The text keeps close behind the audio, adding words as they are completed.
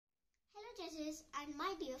Hello judges and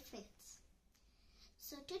my dear friends.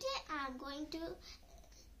 So today I am going to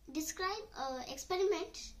describe an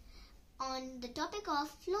experiment on the topic of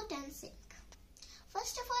float and sink.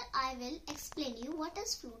 First of all, I will explain you what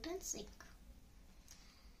is float and sink.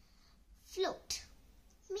 Float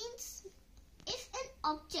means if an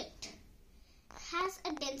object has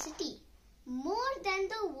a density more than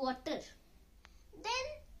the water, then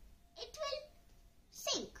it will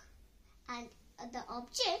sink, and the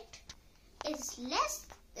object is less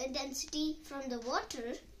density from the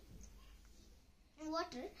water,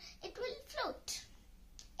 it will float.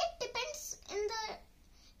 It depends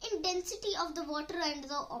in density of the water and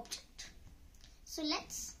the object. So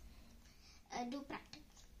let's do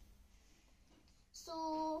practice.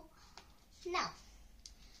 So now,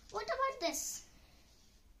 what about this?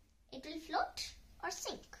 It will float or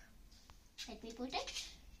sink? Let me put it.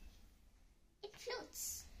 It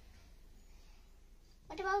floats.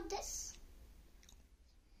 What about this?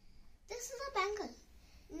 This is a bangle.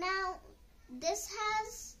 Now, this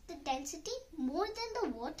has the density more than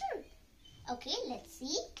the water. Okay, let's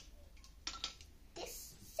see.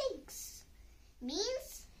 This sinks.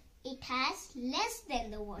 Means it has less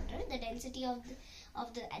than the water. The density of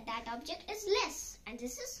that object is less, and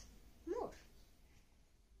this is more.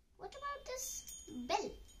 What about this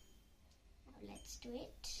bell? Now let's do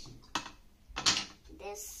it.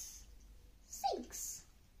 This sinks.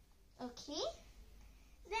 Okay.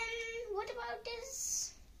 Then what about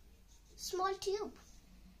this small tube?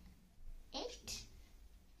 It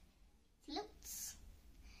floats.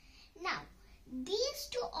 Now these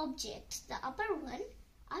two objects, the upper one,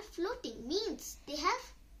 are floating, means they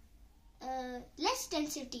have less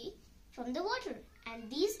density from the water, and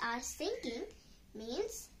these are sinking,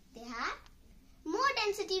 means they have more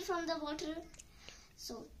density from the water.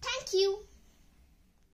 So thank you.